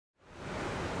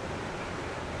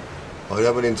Heute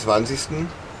haben wir den 20.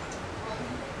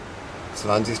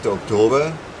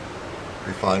 Oktober.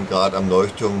 Wir fahren gerade am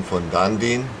Leuchtturm von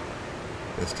Dunedin.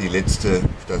 Das ist die letzte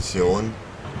Station,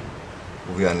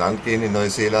 wo wir an Land gehen in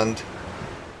Neuseeland.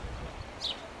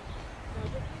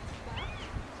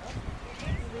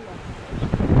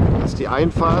 Das ist die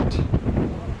Einfahrt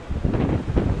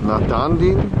nach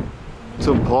Dunedin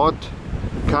zum Port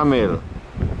Chalmers.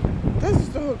 Das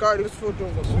ist doch ein geiles Foto.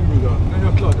 Das Hügel da. Na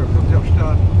ja klar, da kommt sie am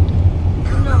Start.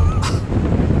 Genau.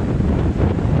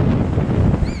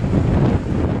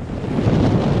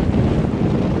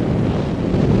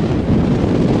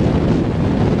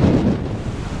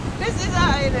 Das ist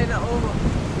eine da oben.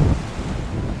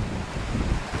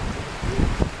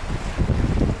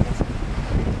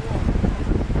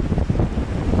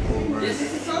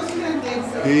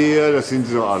 Hier, das sind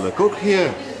sie doch alle. Guck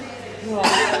hier.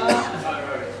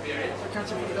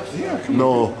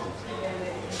 No.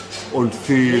 Und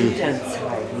viel.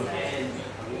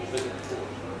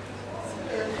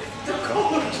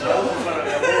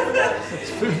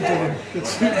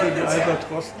 Jetzt filmt er den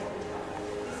Albatros.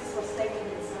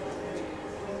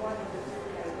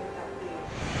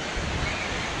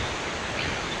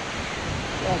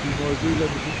 Ja, die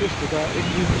neuseeländische Küste, da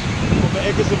irgendwie um die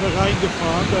Ecke sind wir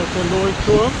reingefahren, da ist der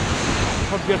Leuchtturm.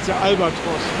 Kommt jetzt der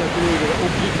Albatros, der Bilde, der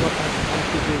oben liegt noch einfach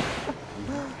gesehen.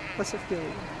 Was auf der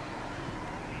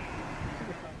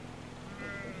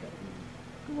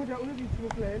Guck mal, da unten die zwei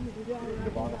Kleinen, die sind ja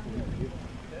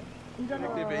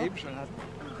Den wir eben schon hatten.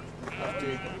 Auf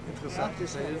die interessante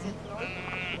Felsen.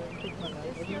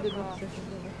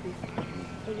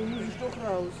 Also muss ich doch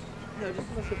raus. Ja, das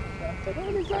ist was ich gedacht habe.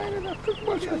 Aber die Kleine, da guck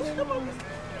mal, Schatz.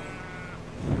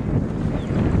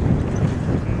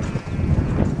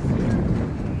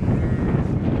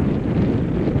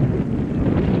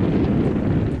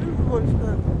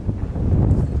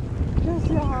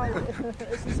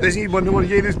 Das ist immer nur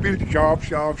jedes Bild scharf,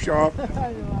 scharf, scharf.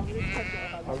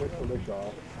 Alle voller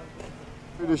Schafe.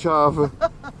 Viele Schafe.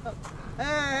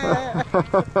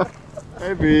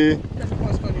 Happy. Das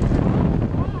passt doch nicht.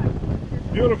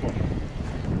 Beautiful.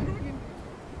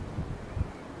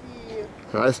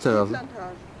 Die Reisterrasse.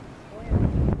 Plantage.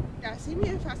 Da sind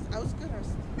wir fast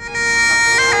ausgerastet.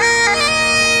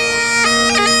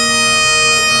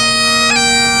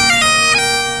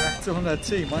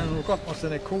 1810, mein Gott, muss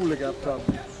der eine Kohle gehabt haben.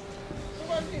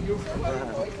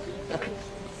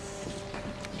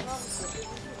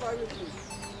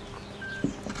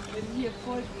 Wenn hier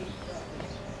voll geht.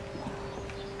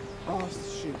 Oh, das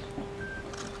ist schön.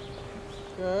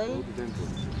 Gell?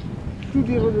 Du,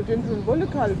 die Rhododendron wollen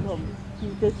kalt kommen.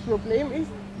 Das Problem ist,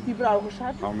 die brauchen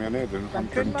Schatten. Haben wir nicht,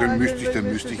 dann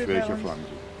müsste ich welche pflanzen.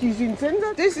 Die sind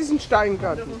sensationell. Das ist ein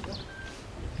Steingarten.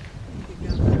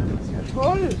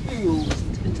 Toll.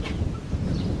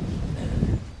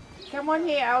 Come on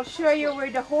here, I'll show you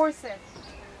where the horse is.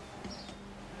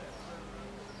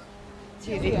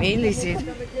 Zie je die melie zit?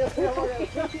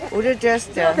 Oder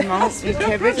das da? Machst wie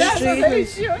Cabbage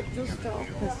Street?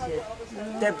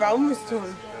 Der Baum ist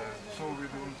toll.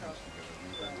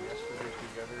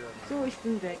 So, ich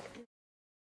bin weg.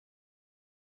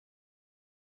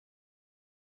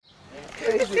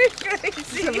 Crazy.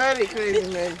 It's a very crazy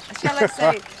man. Shall I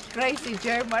say crazy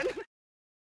German?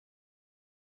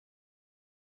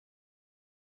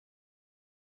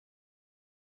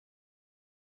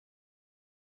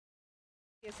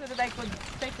 So that I could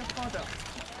take a photo.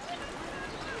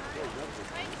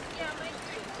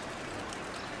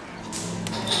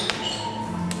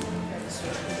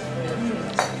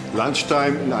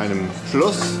 Lunchtime in einem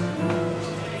Schloss.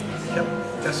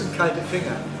 Das sind kalte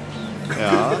Finger.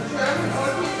 Ja.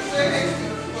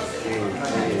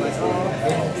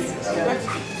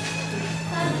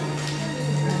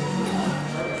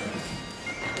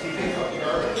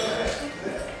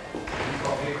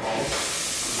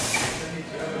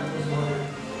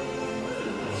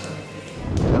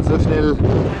 Ganz so schnell.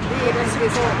 Nee, das ist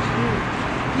Resort.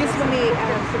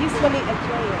 Usually a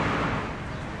trail.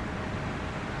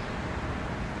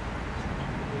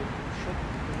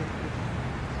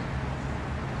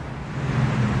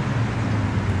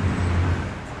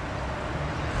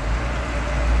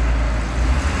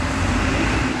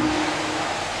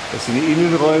 Das sind die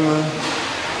Innenräume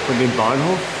von dem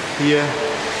Bahnhof hier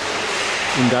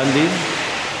in Dunedin.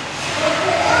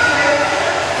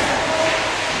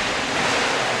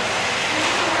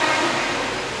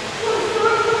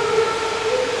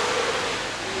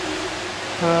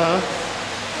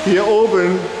 Hier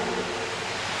oben.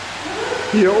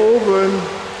 Hier oben.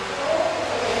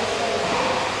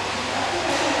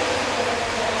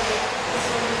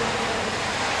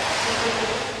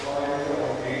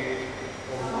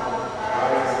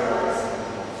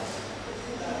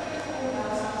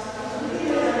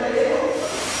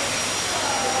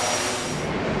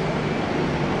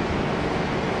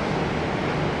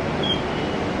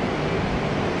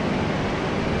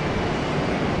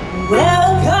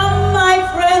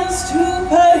 comes to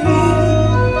Paris,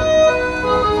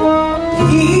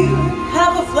 here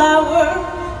have a flower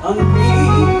on me.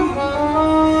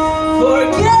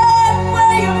 Forget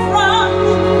where you're from,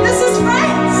 this is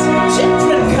France,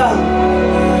 children come.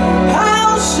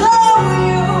 I'll show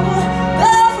you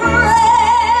the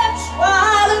French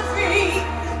wild and free.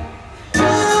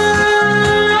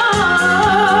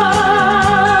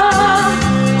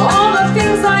 All the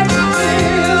things I could do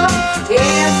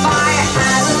if I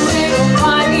had a little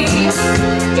money.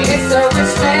 It's a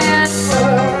rich man's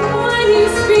world. When you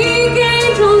speak,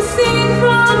 angels sing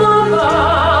from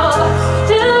above.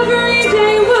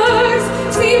 Everyday words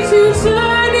seem to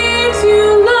turn into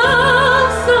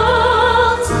love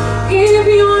songs. Give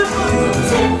your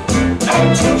heart and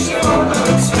choose your own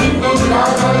sweet la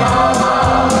la la.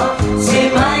 C'est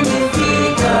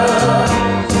magnifique.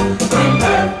 When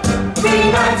every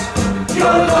night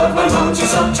your love will hold you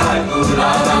sometime.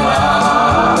 La la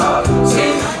la.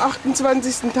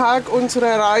 28. Tag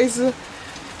unserer Reise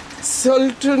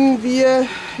sollten wir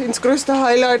ins größte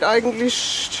Highlight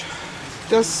eigentlich,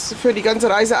 das für die ganze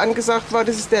Reise angesagt war,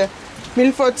 das ist der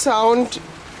Milfordsound.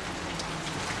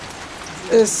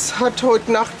 Es hat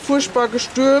heute Nacht furchtbar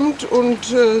gestürmt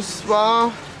und es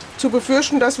war zu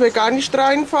befürchten, dass wir gar nicht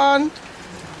reinfahren.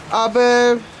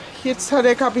 Aber jetzt hat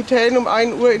der Kapitän um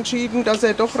 1 Uhr entschieden, dass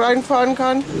er doch reinfahren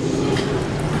kann.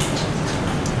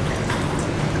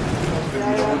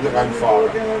 Ranfahren.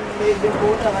 Mit dem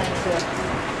Boot da reinfährt.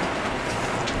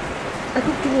 Guck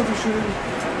dir mal, wie schön.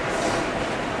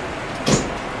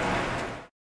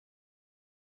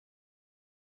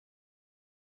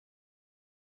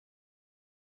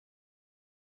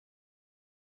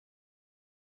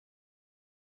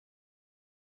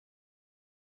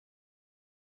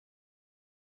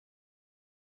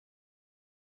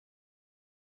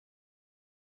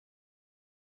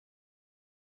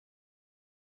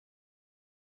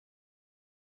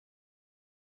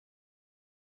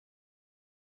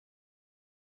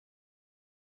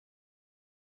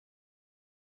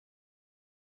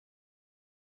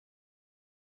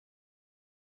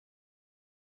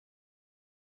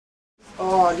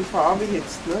 Oh, die Farbe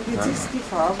jetzt, ne? Jetzt ist die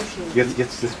Farbe schön. Jetzt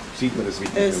sieht man das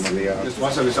richtig, wenn man näher. Das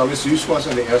Wasser das ist alles Süßwasser,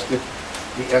 die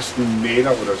ersten Meter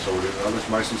oder so, das ist alles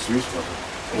meistens Süßwasser.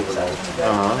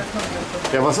 Aha.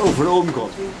 Ja, was auch von oben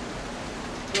kommt.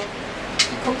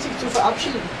 Kommt sich zu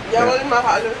verabschieden. Jawohl, mach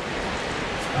alle.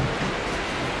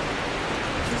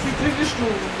 Das ist die 3.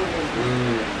 Stufe von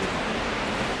unten.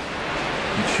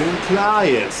 Schön klar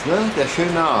jetzt, ne? Der ist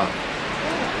schön nah.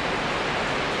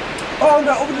 Oh, und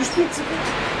da oben die Spitze.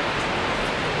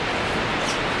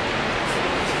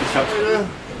 Ich hab's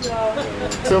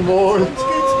zum Wohl. Uns geht's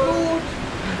gut.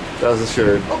 Das ist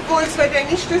schön. Obwohl das Wetter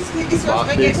nicht das ist, was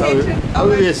wir Nichts, jetzt hätten.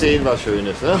 aber wir sehen was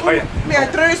Schönes, ne?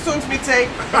 Wir trösten uns mit Sekt.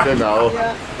 Genau.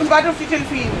 Ja. Und warten auf die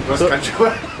Delfine. Das kann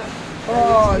schon.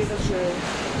 Oh, ist das schön.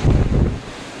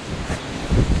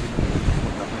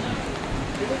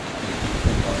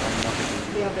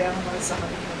 Ja, wäre mal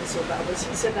Sachen so, aber es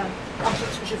ist ja dann auch so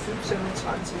zwischen 15 und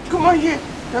 20. Guck mal hier,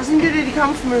 da sind wieder die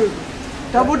Kampfmöwen.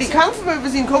 Da wo die Kampfmöwen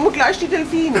sind, kommen gleich die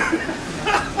Delfine.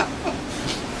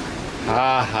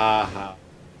 Ha, ha, ha.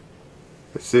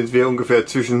 Jetzt sind wir ungefähr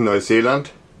zwischen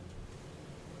Neuseeland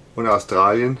und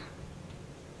Australien.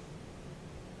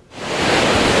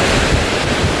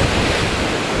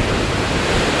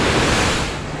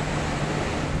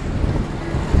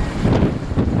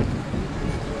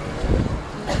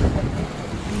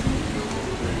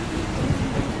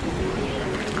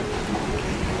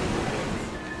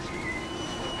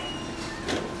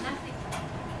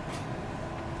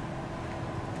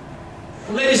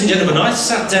 Ladies and gentlemen, I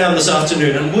sat down this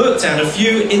afternoon and worked out a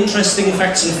few interesting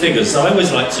facts and figures. I always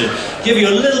like to give you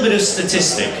a little bit of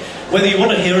statistic. Whether you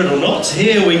want to hear it or not,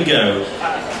 here we go.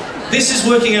 This is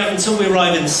working out until we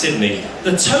arrive in Sydney.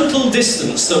 The total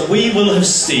distance that we will have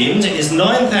steamed is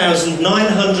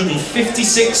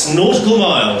 9,956 nautical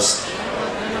miles.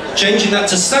 Changing that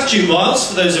to statute miles,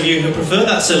 for those of you who prefer,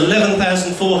 that's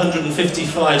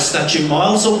 11,455 statute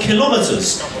miles, or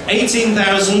kilometres,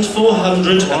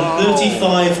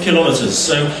 18,435 kilometres.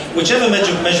 So whichever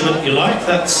measurement you like,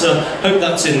 that's hope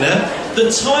that's in there. The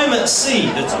time at sea,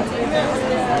 the time.